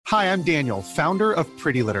Hi, I'm Daniel, founder of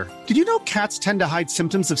Pretty Litter. Did you know cats tend to hide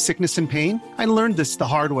symptoms of sickness and pain? I learned this the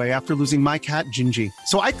hard way after losing my cat, Gingy.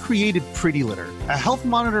 So I created Pretty Litter, a health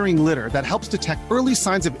monitoring litter that helps detect early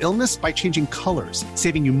signs of illness by changing colors,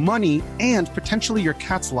 saving you money and potentially your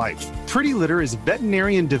cat's life. Pretty Litter is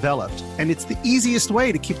veterinarian developed, and it's the easiest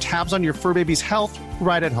way to keep tabs on your fur baby's health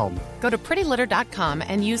right at home. Go to prettylitter.com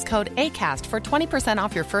and use code ACAST for 20%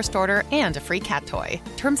 off your first order and a free cat toy.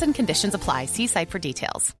 Terms and conditions apply. See site for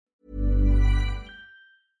details.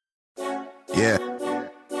 Yeah.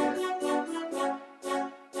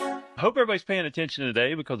 I hope everybody's paying attention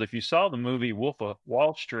today, because if you saw the movie Wolf of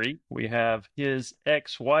Wall Street, we have his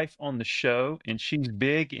ex-wife on the show, and she's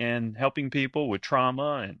big in helping people with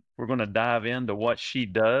trauma, and we're going to dive into what she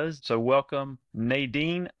does. So welcome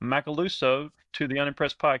Nadine Macaluso to the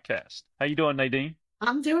Unimpressed Podcast. How you doing, Nadine?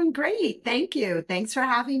 I'm doing great. Thank you. Thanks for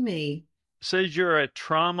having me. Says you're a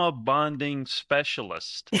trauma bonding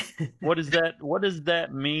specialist. What does that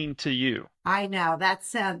mean to you? I know that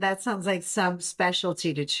sounds like some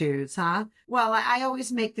specialty to choose, huh? Well, I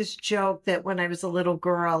always make this joke that when I was a little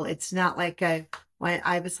girl, it's not like when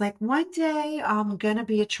I was like, one day I'm going to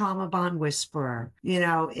be a trauma bond whisperer. You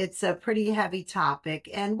know, it's a pretty heavy topic.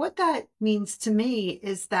 And what that means to me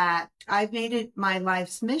is that I've made it my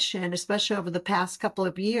life's mission, especially over the past couple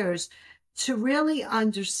of years, to really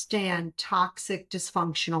understand toxic,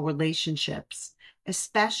 dysfunctional relationships,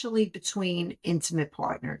 especially between intimate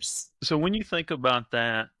partners. So when you think about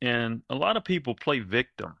that, and a lot of people play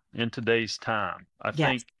victim in today's time, I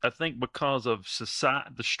think because of society,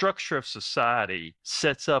 the structure of society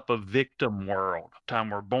sets up a victim world. Time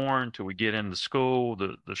we're born till we get into school,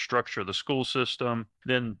 the structure of the school system,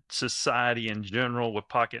 then society in general with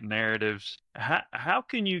pocket narratives. How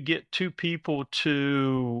can you get two people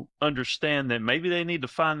to understand that maybe they need to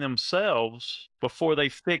find themselves before they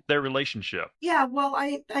fix their relationship? Yeah, well,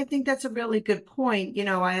 I think that's a really good point. You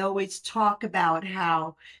know, I always talk about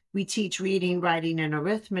how we teach reading, writing, and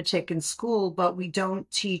arithmetic in school, but we don't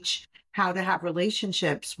teach how to have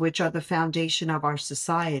relationships, which are the foundation of our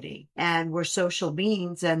society. And we're social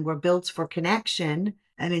beings and we're built for connection.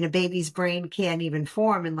 I mean, a baby's brain can't even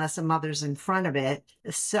form unless a mother's in front of it.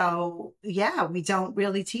 So, yeah, we don't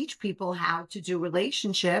really teach people how to do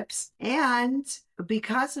relationships. And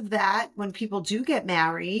because of that, when people do get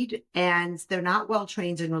married and they're not well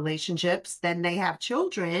trained in relationships, then they have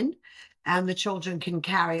children. And the children can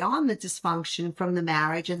carry on the dysfunction from the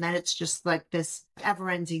marriage. And then it's just like this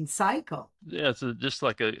ever-ending cycle. Yeah, it's just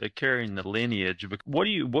like a carrying the lineage. But what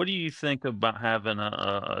do you think about having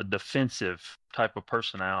a defensive type of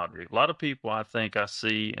personality? A lot of people I think I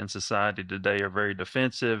see in society today are very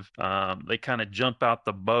defensive. They kind of jump out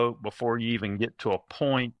the boat before you even get to a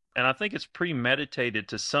point. And I think it's premeditated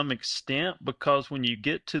to some extent, because when you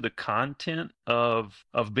get to the content of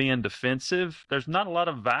being defensive, there's not a lot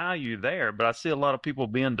of value there, but I see a lot of people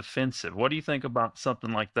being defensive. What do you think about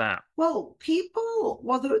something like that? Well,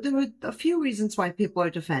 there are a few reasons why people are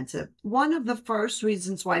defensive. One of the first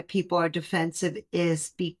reasons why people are defensive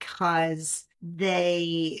is because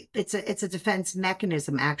it's a defense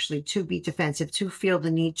mechanism, actually, to be defensive, to feel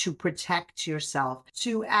the need to protect yourself,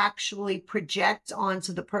 to actually project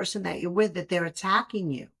onto the person that you're with that they're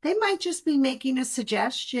attacking you. They might just be making a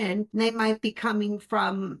suggestion. They might be coming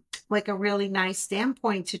from like a really nice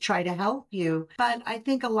standpoint to try to help you. But I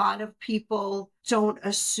think a lot of people don't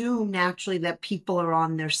assume naturally that people are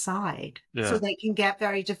on their side. Yeah. So they can get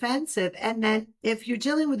very defensive. And then if you're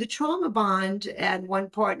dealing with a trauma bond and one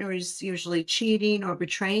partner is usually cheating or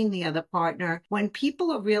betraying the other partner, when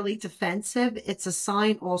people are really defensive, it's a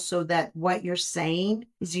sign also that what you're saying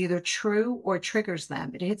is either true or triggers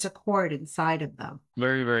them. It hits a chord inside of them.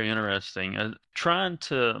 Very, very interesting. Trying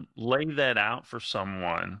to lay that out for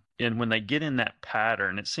someone, and when they get in that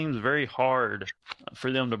pattern, it seems very hard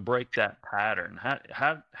for them to break that pattern.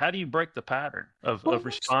 How do you break the pattern of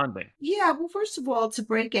responding? Yeah, well, first of all, to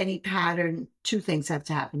break any pattern, two things have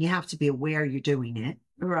to happen. You have to be aware you're doing it,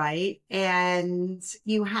 right? And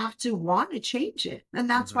you have to want to change it. And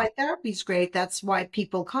that's why therapy is great. That's why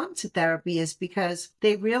people come to therapy, is because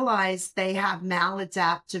they realize they have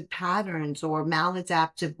maladaptive patterns or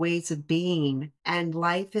maladaptive ways of being, and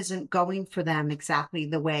life isn't going for them exactly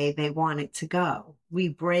the way they want it to go. We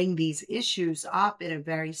bring these issues up in a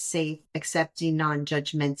very safe, accepting,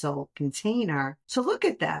 non-judgmental container to look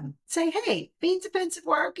at them. Say, hey, being defensive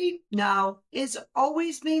working? No. Is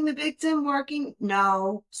always being the victim working?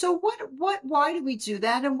 No. So why do we do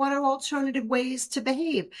that? And what are alternative ways to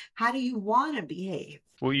behave? How do you want to behave?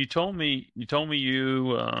 Well, you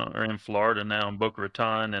are in Florida now in Boca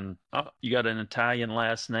Raton, and you got an Italian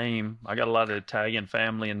last name. I got a lot of Italian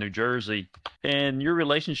family in New Jersey, and your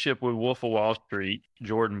relationship with Wolf of Wall Street,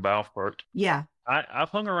 Jordan Belfort. Yeah. I've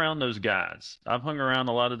hung around those guys. I've hung around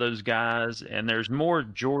a lot of those guys, and there's more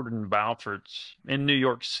Jordan Belforts in New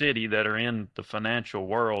York City that are in the financial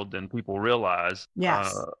world than people realize.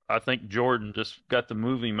 Yes. I think Jordan just got the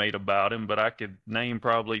movie made about him, but I could name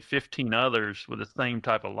probably 15 others with the same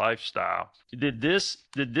type of lifestyle. Did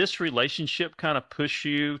this relationship kind of push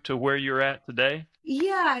you to where you're at today?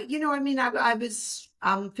 Yeah. I mean, I'm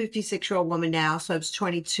a 56-year-old woman now, so I was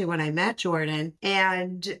 22 when I met Jordan,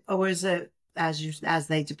 and it was as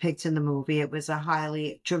they depict in the movie, it was a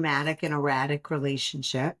highly dramatic and erratic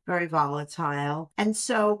relationship, very volatile. And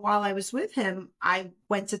so while I was with him, I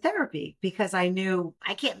went to therapy because I knew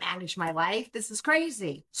I can't manage my life. This is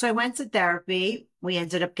crazy. So I went to therapy. We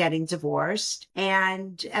ended up getting divorced.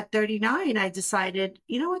 And at 39, I decided,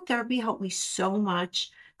 you know what? Therapy helped me so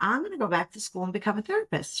much. I'm going to go back to school and become a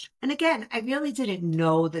therapist. And again, I really didn't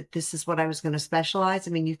know that this is what I was going to specialize. I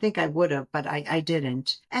mean, you think I would have, but I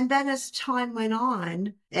didn't. And then as time went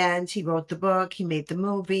on, and he wrote the book, he made the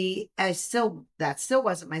movie, that still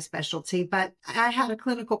wasn't my specialty, but I had a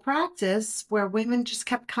clinical practice where women just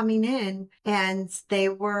kept coming in and they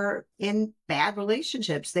were in bad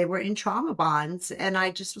relationships. They were in trauma bonds. And I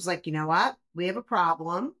just was like, you know what? We have a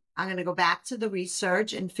problem. I'm going to go back to the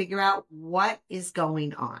research and figure out what is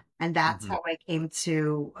going on. And that's how I came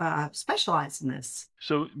to specialize in this.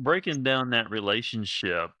 So breaking down that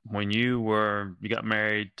relationship, when you got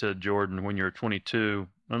married to Jordan when you were 22,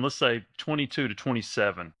 and let's say 22 to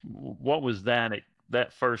 27, what was that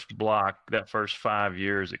first block, that first 5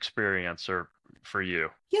 years experience for you?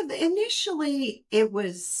 Yeah, initially it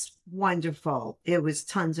was wonderful. It was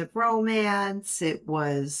tons of romance. It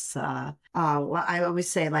was, well, I always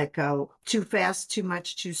say like too fast, too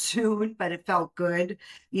much, too soon, but it felt good,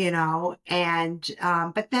 And,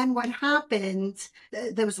 but then what happened,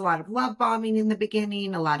 there was a lot of love bombing in the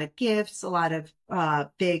beginning, a lot of gifts, a lot of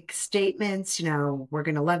big statements, we're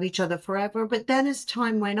going to love each other forever. But then as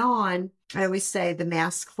time went on, I always say the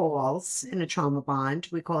mask falls in a trauma bond.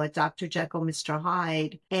 We call it Dr. Jekyll, Mr.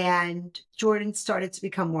 Hyde. And Jordan started to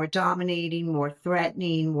become more dominating, more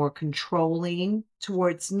threatening, more controlling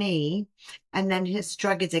towards me. And then his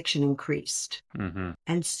drug addiction increased. Mm-hmm.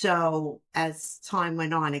 And so as time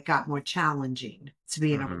went on, it got more challenging to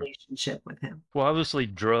be in a relationship with him. Well, obviously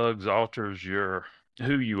drugs alters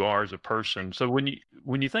who you are as a person. So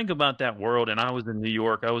when you think about that world, and I was in New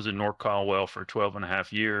York, I was in North Caldwell for 12 and a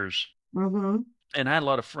half years. Mm-hmm. And I had a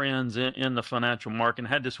lot of friends in the financial market, and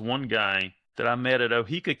had this one guy that I met at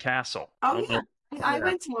Ohika Castle. Oh, yeah. I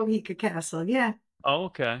went to Ohika Castle. Yeah. Oh,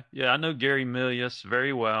 okay. Yeah, I know Gary Milius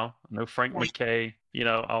very well. I know Frank McKay,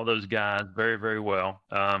 all those guys very, very well.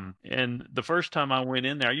 And the first time I went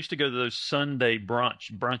in there, I used to go to those Sunday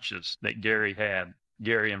brunches that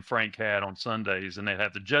Gary and Frank had on Sundays, and they'd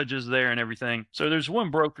have the judges there and everything. So there's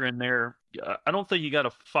one broker in there. I don't think you got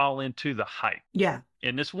to fall into the hype. Yeah.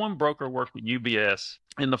 And this one broker worked at UBS.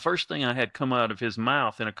 And the first thing I had come out of his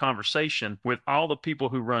mouth in a conversation with all the people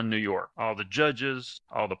who run New York, all the judges,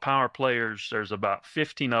 all the power players, there's about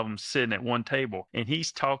 15 of them sitting at one table. And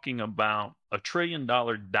he's talking about $1 trillion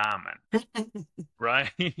diamond, right?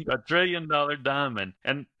 $1 trillion diamond.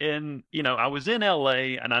 And I was in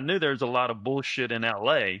LA, and I knew there's a lot of bullshit in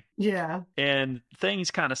LA. Yeah. And things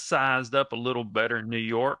kind of sized up a little better in New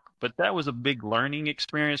York. But that was a big learning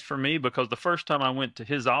experience for me, because the first time I went to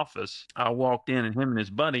his office, I walked in, and him and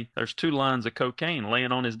his buddy, there's 2 lines of cocaine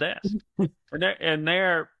laying on his desk. and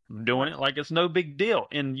they're doing it like it's no big deal.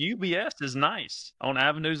 And UBS is nice on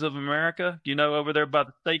Avenues of America, over there by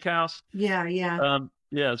the steakhouse. Yeah, yeah.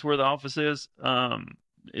 Yeah, it's where the office is. And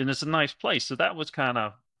it's a nice place. So that was kind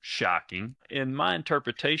of shocking. In my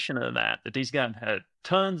interpretation of that these guys had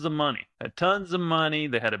tons of money.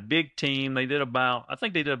 They had a big team. I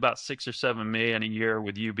think they did about 6 or 7 million a year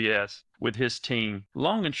with UBS, with his team.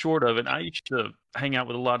 Long and short of it, I used to hang out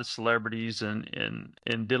with a lot of celebrities and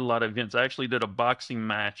did a lot of events. I actually did a boxing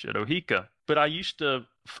match at Ohika, but I used to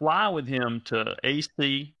fly with him to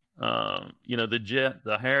AC, the jet,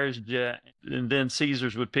 the Harris jet, and then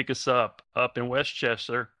Caesars would pick us up in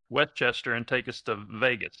Westchester, and take us to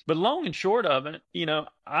Vegas. But long and short of it,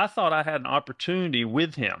 I thought I had an opportunity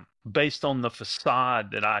with him based on the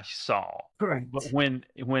facade that I saw. Correct. But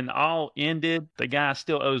when all ended, the guy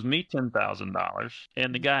still owes me $10,000,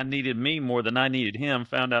 and the guy needed me more than I needed him.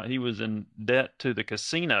 Found out he was in debt to the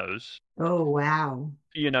casinos. Oh, wow.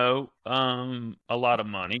 A lot of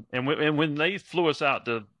money. And when they flew us out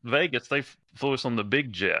to Vegas, they flew us on the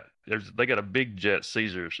big jet. they got a big jet,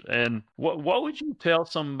 Caesars. And what would you tell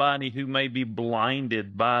somebody who may be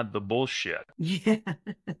blinded by the bullshit? Yeah.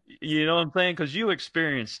 You know what I'm saying? Because you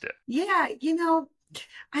experienced it. Yeah,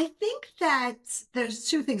 I think that there's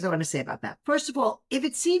two things I want to say about that. First of all, if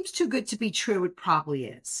it seems too good to be true, it probably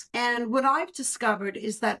is. And what I've discovered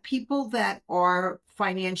is that people that are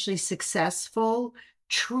financially successful,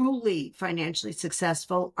 truly financially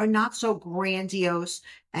successful, are not so grandiose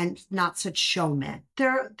and not such showmen.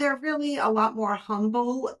 They're really a lot more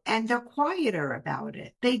humble, and they're quieter about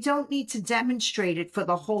it. They don't need to demonstrate it for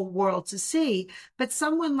the whole world to see. But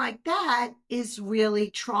someone like that is really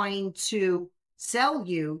trying to sell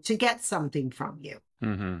you to get something from you,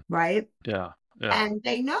 right? Yeah. And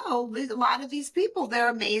they know a lot of these people, they're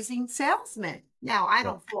amazing salesmen. Now, I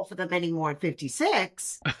don't fall for them anymore at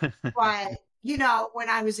 56, but when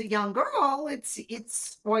I was a young girl,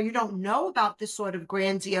 you don't know about this sort of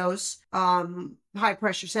grandiose, high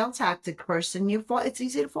pressure sales tactic person. It's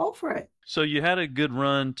easy to fall for it. So you had a good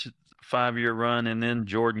run, 5-year run, and then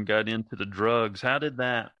Jordan got into the drugs. How did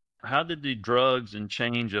the drugs and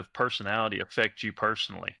change of personality affect you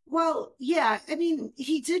personally? Well, yeah, I mean,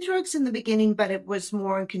 he did drugs in the beginning, but it was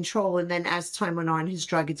more in control. And then as time went on, his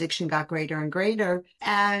drug addiction got greater and greater.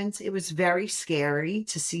 And it was very scary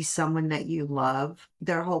to see someone that you love,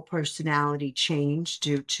 their whole personality change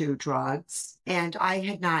due to drugs. And I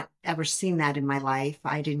had not ever seen that in my life.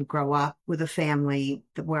 I didn't grow up with a family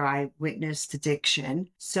where I witnessed addiction.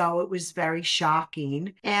 So it was very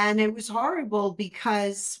shocking. And it was horrible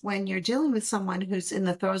because when you're dealing with someone who's in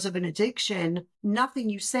the throes of an addiction, nothing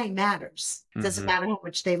you say matters. It doesn't matter how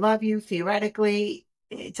much they love you, theoretically.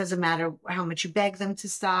 It doesn't matter how much you beg them to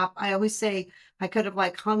stop. I always say I could have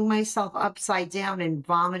hung myself upside down and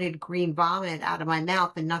vomited green vomit out of my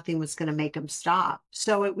mouth and nothing was going to make them stop.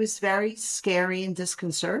 So it was very scary and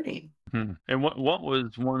disconcerting. And what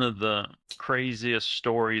was one of the craziest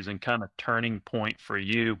stories and kind of turning point for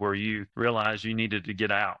you where you realized you needed to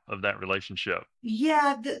get out of that relationship?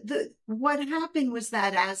 Yeah, what happened was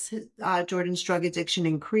that as Jordan's drug addiction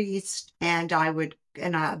increased, and I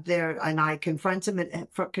confronted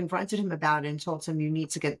him about it and told him, you need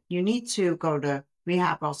to go to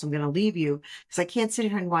rehab, or else I'm going to leave you, because I can't sit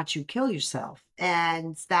here and watch you kill yourself.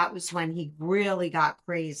 And that was when he really got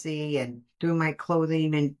crazy and threw my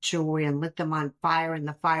clothing and jewelry and lit them on fire in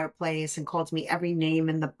the fireplace and called me every name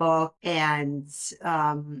in the book. And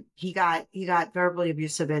he got verbally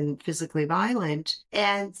abusive and physically violent.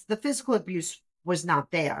 And the physical abuse was not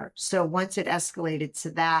there. So once it escalated to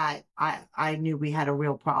that, I knew we had a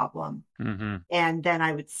real problem. And then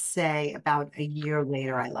I would say about a year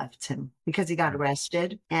later, I left him because he got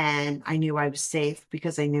arrested, and I knew I was safe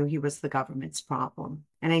because I knew he was the government's problem,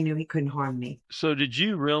 and I knew he couldn't harm me. So did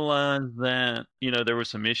you realize that, there were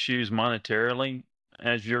some issues monetarily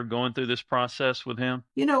as you're going through this process with him?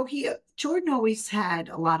 Jordan always had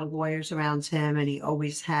a lot of lawyers around him, and he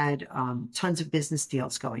always had tons of business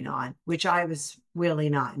deals going on, which I was really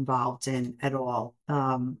not involved in at all.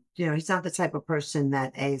 He's not the type of person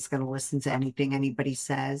that is going to listen to anything anybody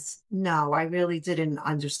says. No, I really didn't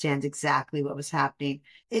understand exactly what was happening.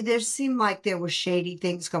 There seemed like there were shady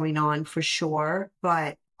things going on for sure,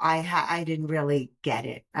 but I didn't really get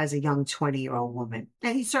it as a young 20-year-old woman.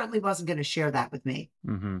 And he certainly wasn't going to share that with me.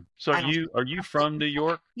 So are you from New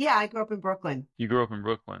York? Yeah, I grew up in Brooklyn. You grew up in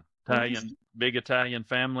Brooklyn. Big Italian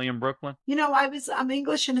family in Brooklyn? I'm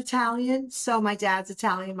English and Italian. So my dad's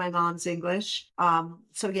Italian, my mom's English.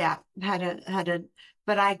 So yeah,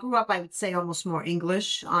 but I grew up, I would say, almost more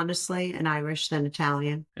English, honestly, and Irish than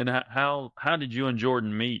Italian. And how did you and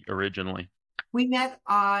Jordan meet originally? We met,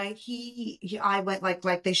 I went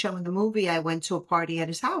like they show in the movie, I went to a party at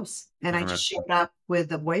his house, and I just showed up with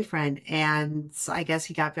a boyfriend, and I guess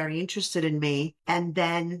he got very interested in me, and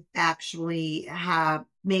then actually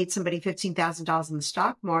made somebody $15,000 in the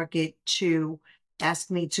stock market to ask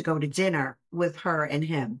me to go to dinner with her and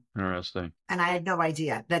him. Interesting. And I had no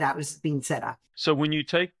idea that I was being set up. So when you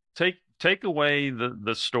take away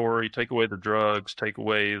the story, take away the drugs, take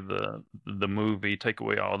away the movie, take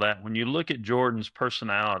away all that. When you look at Jordan's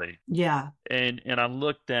personality, yeah, and I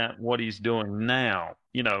looked at what he's doing now,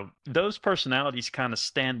 those personalities kind of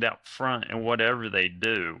stand out front in whatever they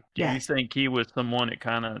do. Do you think he was someone that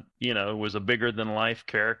kind of, was a bigger than life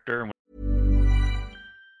character?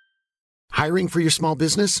 Hiring for your small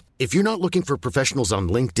business? If you're not looking for professionals on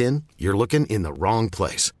LinkedIn, you're looking in the wrong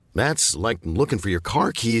place. That's like looking for your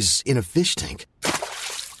car keys in a fish tank.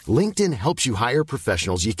 LinkedIn helps you hire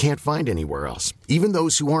professionals you can't find anywhere else, even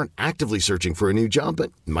those who aren't actively searching for a new job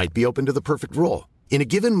but might be open to the perfect role. In a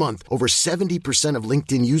given month, over 70% of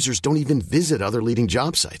LinkedIn users don't even visit other leading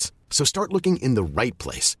job sites. So start looking in the right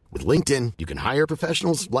place. With LinkedIn, you can hire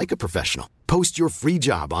professionals like a professional. Post your free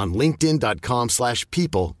job on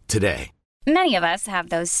linkedin.com/people today. Many of us have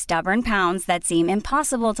those stubborn pounds that seem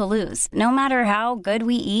impossible to lose, no matter how good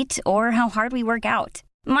we eat or how hard we work out.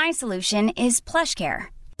 My solution is PlushCare.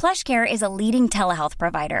 PlushCare is a leading telehealth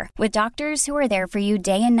provider with doctors who are there for you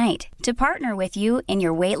day and night to partner with you in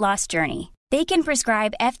your weight loss journey. They can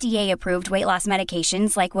prescribe FDA-approved weight loss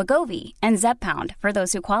medications like Wegovy and Zepbound for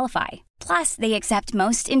those who qualify. Plus, they accept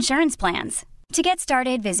most insurance plans. To get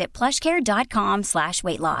started, visit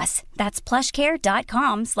plushcare.com/weightloss. That's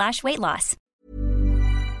plushcare.com/weightloss.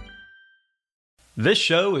 This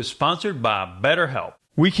show is sponsored by BetterHelp.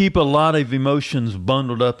 We keep a lot of emotions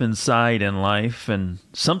bundled up inside in life, and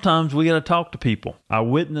sometimes we got to talk to people. I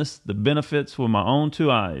witnessed the benefits with my own two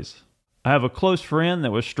eyes. I have a close friend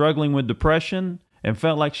that was struggling with depression and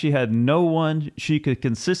felt like she had no one she could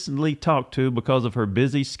consistently talk to because of her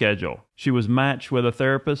busy schedule. She was matched with a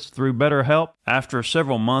therapist through BetterHelp. After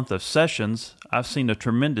several months of sessions, I've seen a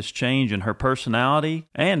tremendous change in her personality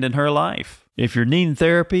and in her life. If you're needing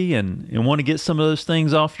therapy and want to get some of those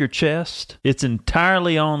things off your chest, it's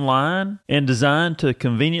entirely online and designed to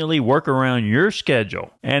conveniently work around your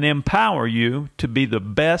schedule and empower you to be the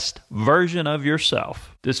best version of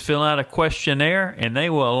yourself. Just fill out a questionnaire and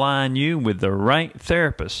they will align you with the right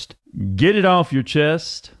therapist. Get it off your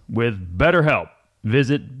chest with BetterHelp.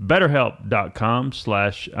 Visit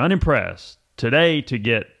betterhelp.com/unimpressed today to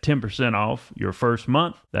get 10% off your first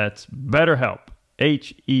month. That's BetterHelp.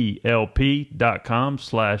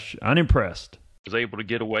 HELP.com/unimpressed. Was able to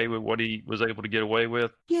get away with what he was able to get away with?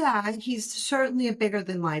 Yeah, he's certainly a bigger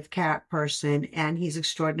than life cat person, and he's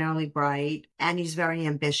extraordinarily bright, and he's very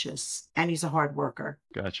ambitious, and he's a hard worker.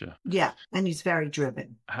 Gotcha. Yeah, and he's very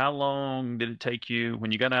driven. How long did it take you,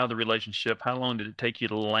 when you got out of the relationship, how long did it take you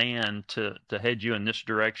to land to head you in this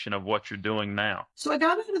direction of what you're doing now? So I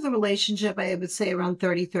got out of the relationship, I would say around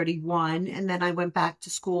 30, 31, and then I went back to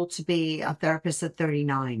school to be a therapist at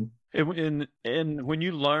 39. And when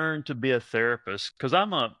you learn to be a therapist, because I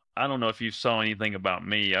don't know if you saw anything about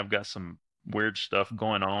me. I've got some weird stuff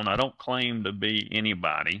going on. I don't claim to be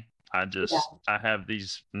anybody. I have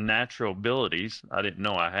these natural abilities I didn't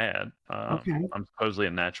know I had. Okay. I'm supposedly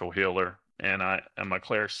a natural healer, and I am a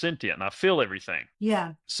clairsentient, and I feel everything.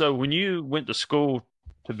 Yeah. So when you went to school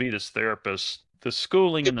to be this therapist, the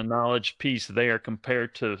schooling and the knowledge piece there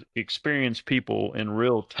compared to experienced people in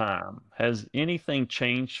real time, has anything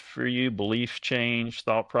changed for you? Belief changed,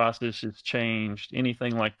 thought processes changed,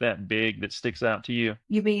 anything like that big that sticks out to you?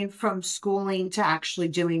 You mean from schooling to actually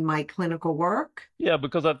doing my clinical work? Yeah,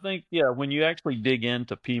 because I think, when you actually dig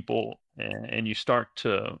into people and you start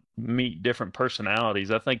to meet different personalities,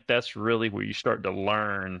 I think that's really where you start to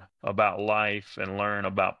learn about life and learn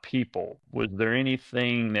about people. Was there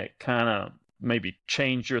anything that kind of maybe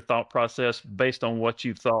change your thought process based on what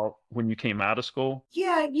you thought when you came out of school?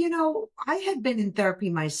 Yeah, I had been in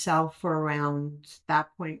therapy myself for around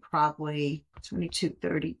that point, probably 22,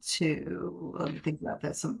 32. Let me think about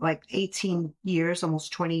that. Like 18 years,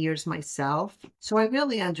 almost 20 years myself. So I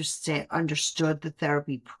really understood the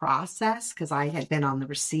therapy process because I had been on the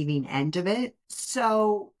receiving end of it.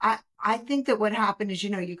 So I think that what happened is,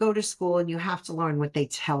 you go to school and you have to learn what they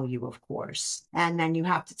tell you, of course. And then you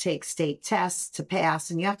have to take state tests to pass,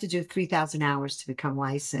 and you have to do 3,000 hours to become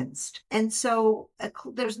licensed. And so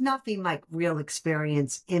there's nothing like real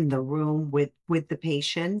experience in the room with the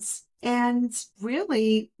patients. And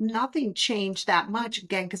really nothing changed that much,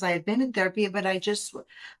 again, because I had been in therapy, but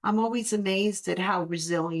I'm always amazed at how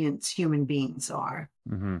resilient human beings are.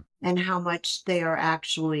 Mm-hmm. And how much they are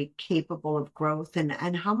actually capable of growth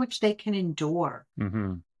and how much they can endure.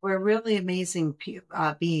 Mm-hmm. We're really amazing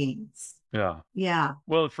beings. Yeah. Yeah.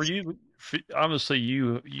 Well, for you, obviously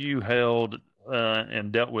you held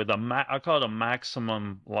and dealt with I call it a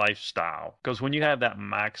maximum lifestyle, because when you have that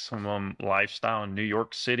maximum lifestyle in New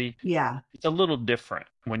York City, yeah, it's a little different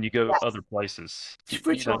when you go to other places.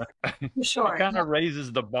 For sure. For sure. It kind of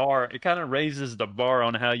raises the bar. It kind of raises the bar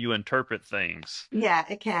on how you interpret things. Yeah,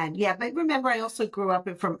 it can. Yeah, but remember, I also grew up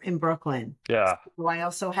in Brooklyn. Yeah. So I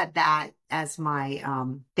also had that as my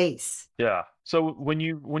base. Yeah. So when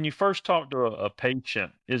you first talk to a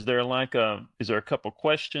patient, is there a couple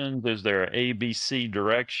questions? Is there an ABC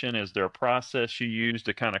direction? Is there a process you use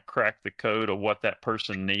to kind of crack the code of what that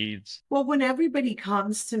person needs? Well, when everybody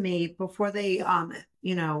comes to me before they, or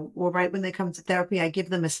right when they come to therapy, I give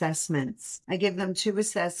them assessments. I give them 2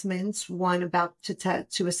 assessments, one about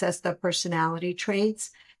to assess their personality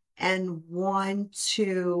traits, and one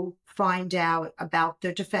to find out about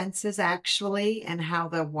their defenses actually and how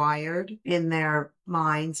they're wired in their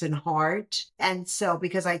minds, and heart. And so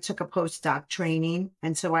because I took a postdoc training,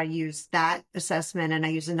 and so I use that assessment and I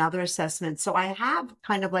use another assessment. So I have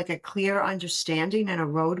kind of like a clear understanding and a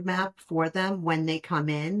roadmap for them when they come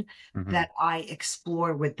in that I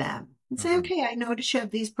explore with them. And say, okay, I notice you have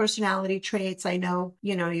these personality traits. I know,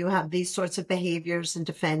 you have these sorts of behaviors and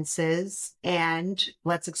defenses, and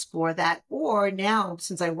let's explore that. Or now,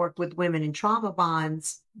 since I work with women in trauma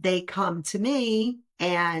bonds, they come to me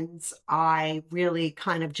and I really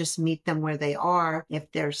kind of just meet them where they are.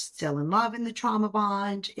 If they're still in love in the trauma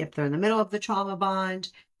bond, if they're in the middle of the trauma bond,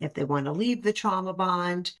 if they want to leave the trauma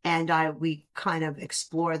bond, and we kind of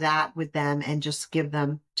explore that with them and just give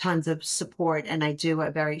them tons of support. And I do a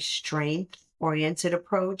very strength-oriented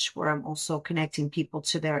approach where I'm also connecting people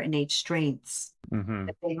to their innate strengths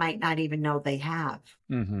that they might not even know they have.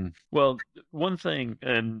 Well, one thing,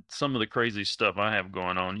 and some of the crazy stuff I have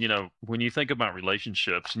going on, when you think about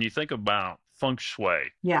relationships and you think about feng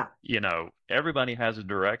shui, Yeah. everybody has a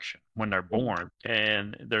direction when they're born,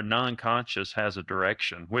 and their non-conscious has a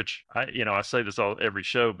direction, which I say this every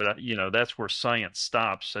show, but that's where science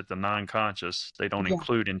stops at the non-conscious. They don't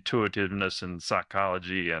include intuitiveness and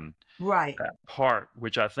psychology and Right. that part,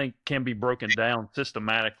 which I think can be broken down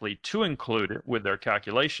systematically to include it with their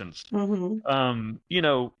calculations.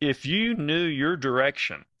 If you knew your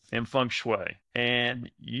direction in feng shui and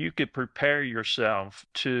you could prepare yourself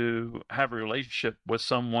to have a relationship with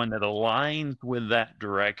someone that aligns with that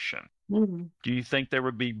direction, do you think there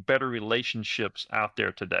would be better relationships out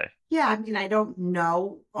there today? Yeah, I mean, I don't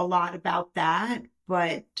know a lot about that,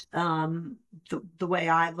 but the way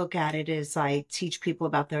I look at it is I teach people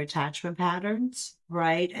about their attachment patterns,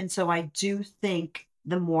 right? And so I do think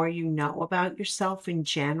the more you know about yourself in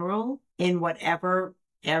general, in whatever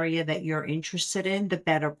area that you're interested in, the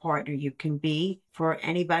better partner you can be for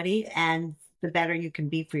anybody, and the better you can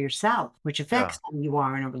be for yourself, which affects how you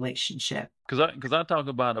are in a relationship. Because I talk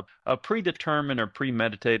about a predetermined or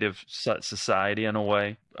premeditative society in a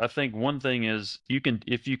way. I think one thing is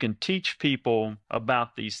if you can teach people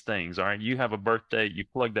about these things, all right, you have a birth date, you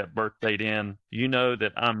plug that birth date in, you know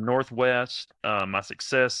that I'm northwest, my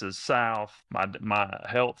success is south, my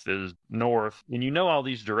health is north, and you know all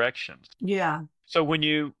these directions. Yeah. So when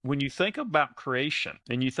you think about creation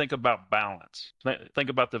and you think about balance, think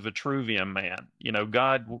about the Vitruvian Man.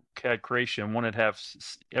 God had creation, wanted to have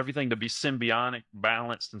everything to be symbiotic,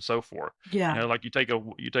 balanced, and so forth. Yeah. Like you take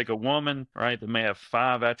a woman, right, that may have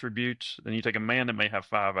 5 attributes, then you take a man that may have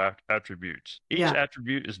 5 attributes. Each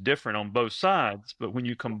attribute is different on both sides, but when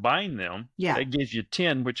you combine them, that gives you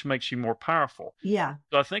 10, which makes you more powerful. Yeah.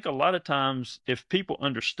 So I think a lot of times, if people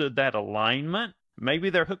understood that alignment,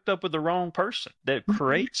 maybe they're hooked up with the wrong person that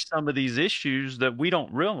creates some of these issues that we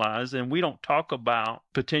don't realize and we don't talk about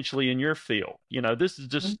potentially in your field. This is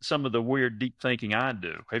just some of the weird, deep thinking I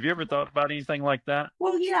do. Have you ever thought about anything like that?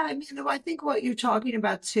 Well, yeah. I mean, I think what you're talking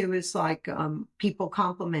about too is like people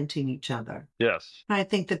complementing each other. Yes. I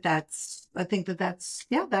think that's,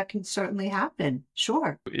 that can certainly happen.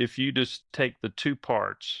 Sure. If you just take the two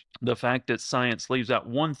parts, the fact that science leaves out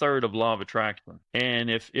 1/3 of law of attraction,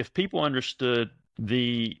 and if people understood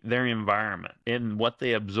their environment and what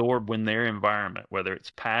they absorb when their environment, whether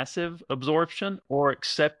it's passive absorption or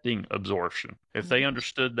accepting absorption. If they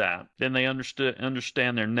understood that, then they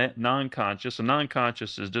understand their non-conscious. And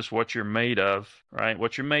non-conscious is just what you're made of, right?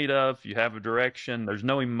 What you're made of, you have a direction, there's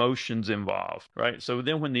no emotions involved, right? So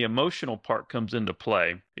then when the emotional part comes into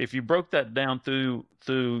play, if you broke that down through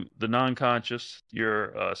the non-conscious,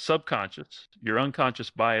 your subconscious, your unconscious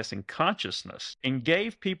bias, and consciousness, and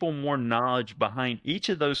gave people more knowledge behind each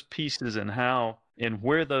of those pieces and how and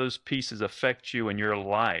where those pieces affect you in your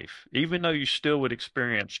life, even though you still would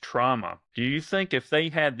experience trauma, do you think if they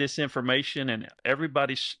had this information and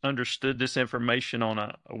everybody understood this information on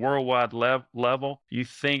a worldwide level, you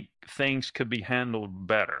think things could be handled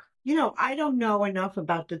better? I don't know enough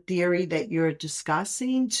about the theory that you're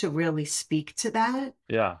discussing to really speak to that.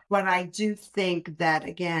 Yeah. But I do think that,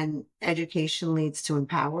 again, education leads to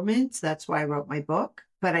empowerment. That's why I wrote my book.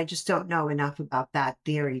 But I just don't know enough about that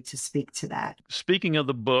theory to speak to that. Speaking of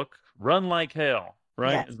the book, Run Like Hell,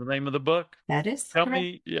 right? Yes. Is the name of the book? That is Tell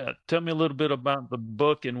correct. Tell me a little bit about the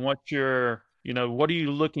book and what what are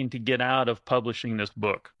you looking to get out of publishing this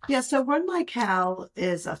book? Yeah, so Run Like Hell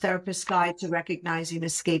is a therapist's guide to recognizing,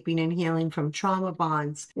 escaping, and healing from trauma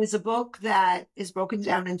bonds. It's a book that is broken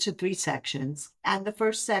down into 3 sections. And the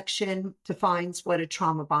first section defines what a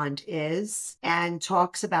trauma bond is and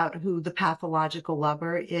talks about who the pathological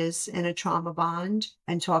lover is in a trauma bond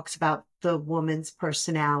and talks about the woman's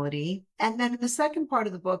personality. And then in the second part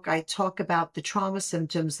of the book, I talk about the trauma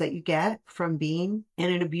symptoms that you get from being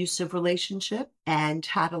in an abusive relationship and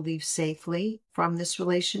how to leave safely from this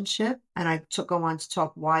relationship. And I go on to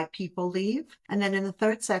talk why people leave. And then in the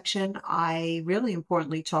third section, I really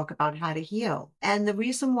importantly talk about how to heal. And the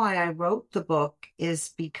reason why I wrote the book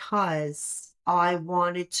is because I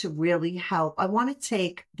wanted to really help. I want to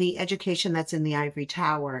take the education that's in the ivory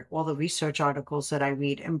tower, all the research articles that I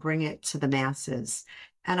read, and bring it to the masses.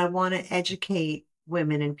 And I want to educate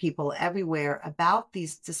women and people everywhere about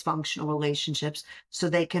these dysfunctional relationships so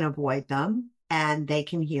they can avoid them and they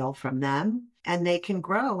can heal from them and they can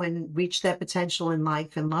grow and reach their potential in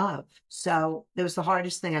life and love. So it was the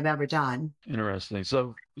hardest thing I've ever done. Interesting.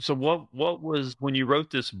 So what was, when you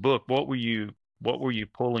wrote this book, what were you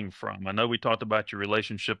pulling from? I know we talked about your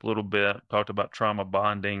relationship a little bit, talked about trauma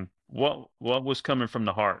bonding. What was coming from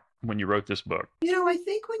the heart when you wrote this book? I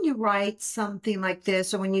think when you write something like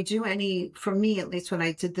this, or when you do any, for me, at least when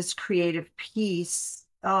I did this creative piece,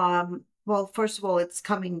 well, first of all, it's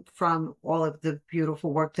coming from all of the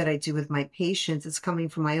beautiful work that I do with my patients. It's coming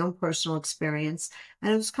from my own personal experience.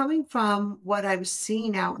 And it was coming from what I was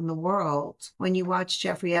seeing out in the world. When you watch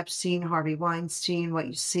Jeffrey Epstein, Harvey Weinstein, what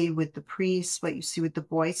you see with the priests, what you see with the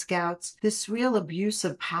Boy Scouts, this real abuse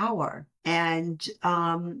of power. And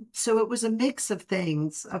so it was a mix of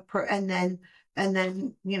things, and then,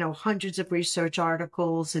 hundreds of research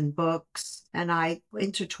articles and books. And I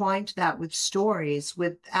intertwined that with stories,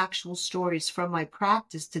 with actual stories from my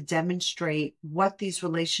practice to demonstrate what these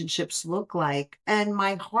relationships look like. And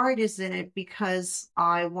my heart is in it because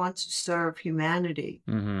I want to serve humanity.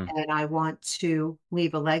 Mm-hmm. And I want to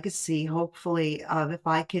leave a legacy, hopefully, of if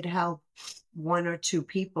I could help one or two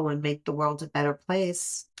people and make the world a better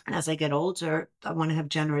place. As I get older, I want to have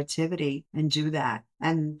generativity and do that.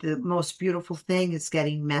 And the most beautiful thing is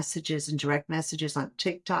getting messages and direct messages on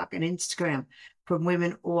TikTok and Instagram from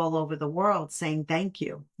women all over the world saying, thank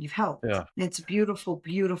you, you've helped. Yeah. It's a beautiful,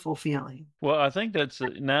 beautiful feeling. Well, I think that's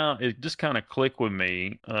now it just kind of clicked with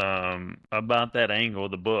me about that angle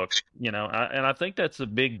of the book, and I think that's a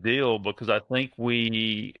big deal because I think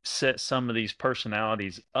we set some of these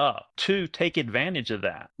personalities up to take advantage of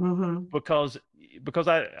that. Mm-hmm. Because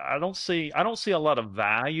I don't see a lot of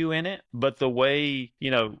value in it, but the way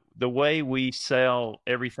we sell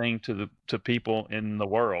everything to people in the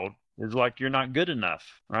world is like, you're not good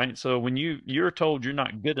enough, right? So when you're told you're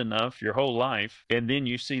not good enough your whole life, and then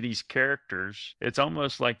you see these characters, it's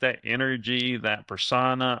almost like that energy, that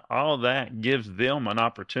persona, all that gives them an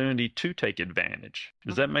opportunity to take advantage.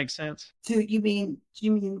 Does that make sense? So you mean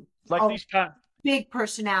Like these big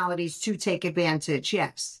personalities to take advantage?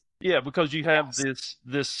 Yes. Yeah, because you have this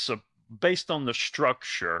based on the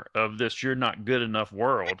structure of this "you're not good enough"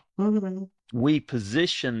 world. Mm-hmm. We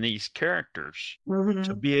position these characters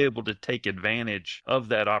to be able to take advantage of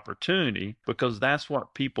that opportunity because that's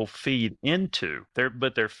what people feed into.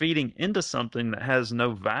 But they're feeding into something that has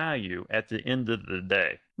no value at the end of the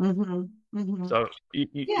day. Mm-hmm. Mm-hmm. So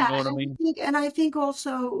you know what I mean? And I think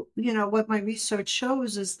also, what my research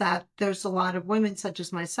shows is that there's a lot of women such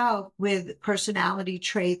as myself with personality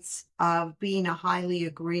traits of being a highly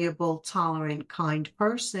agreeable, tolerant, kind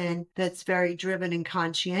person that's very driven and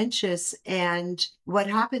conscientious. And what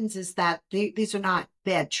happens is that these are not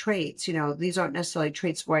bad traits. These aren't necessarily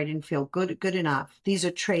traits where I didn't feel good enough. These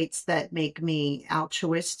are traits that make me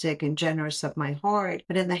altruistic and generous of my heart.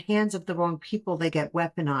 But in the hands of the wrong people, they get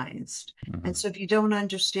weaponized. Mm-hmm. And so if you don't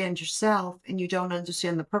understand yourself and you don't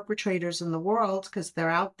understand the perpetrators in the world, because they're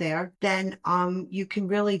out there, then you can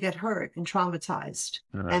really get hurt and traumatized.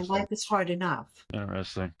 And life is hard enough.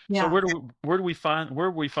 Interesting. Yeah. So where do we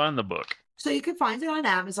find the book? So you can find it on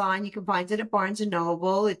Amazon. You can find it at Barnes &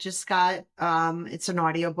 Noble. It just got, it's an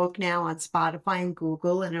audiobook now on Spotify and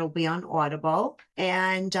Google, and it'll be on Audible.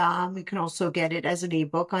 And you can also get it as an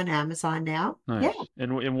ebook on Amazon now. Nice. Yeah.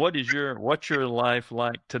 And what's your life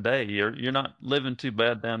like today? You're not living too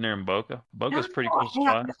bad down there in Boca. Boca's pretty cool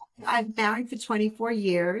spot. I've married for 24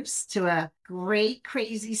 years to a great,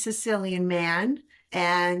 crazy Sicilian man.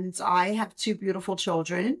 And I have 2 beautiful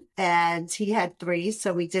children, and he had 3.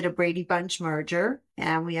 So we did a Brady Bunch merger,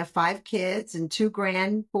 and we have 5 kids and 2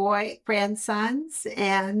 grandsons,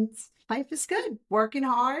 and life is good. Working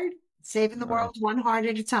hard, saving the world one heart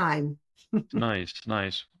at a time. Nice.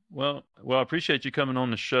 Well, I appreciate you coming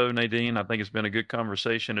on the show, Nadine. I think it's been a good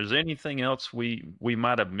conversation. Is there anything else we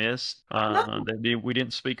might have missed that we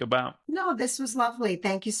didn't speak about? No, this was lovely.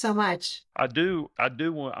 Thank you so much. I'm going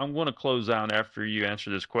to close out after you answer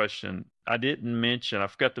this question. I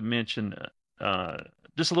forgot to mention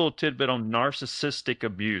just a little tidbit on narcissistic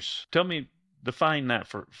abuse. Define that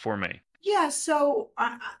for me. Yeah, so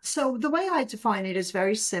the way I define it is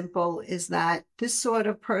very simple, is that this sort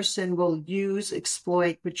of person will use,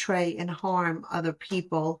 exploit, betray, and harm other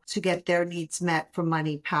people to get their needs met for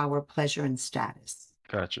money, power, pleasure, and status.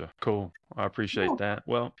 Gotcha. Cool. I appreciate Oh, that.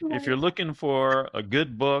 Well, if right. you're looking for a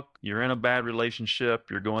good book, you're in a bad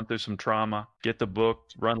relationship, you're going through some trauma, get the book,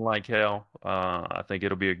 Run Like Hell. I think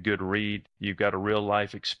it'll be a good read. You've got a real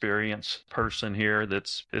life experience person here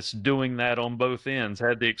that's doing that on both ends,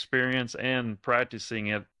 had the experience and practicing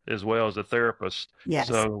it as well as a therapist. Yes.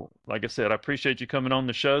 So, like I said, I appreciate you coming on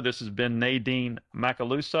the show. This has been Nadine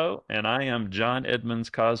Macaluso, and I am John Edmonds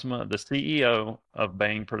Cosma, the CEO of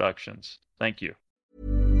Bang Productions. Thank you.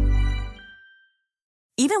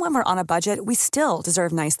 Even when we're on a budget, we still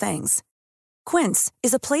deserve nice things. Quince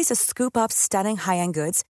is a place to scoop up stunning high-end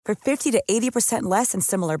goods for 50 to 80% less than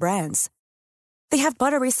similar brands. They have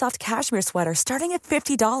buttery soft cashmere sweaters starting at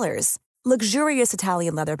 $50, luxurious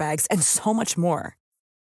Italian leather bags, and so much more.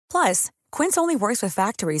 Plus, Quince only works with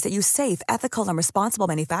factories that use safe, ethical, and responsible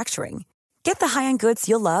manufacturing. Get the high-end goods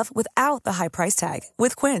you'll love without the high price tag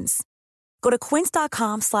with Quince. Go to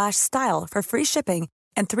quince.com/style for free shipping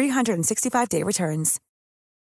and 365-day returns.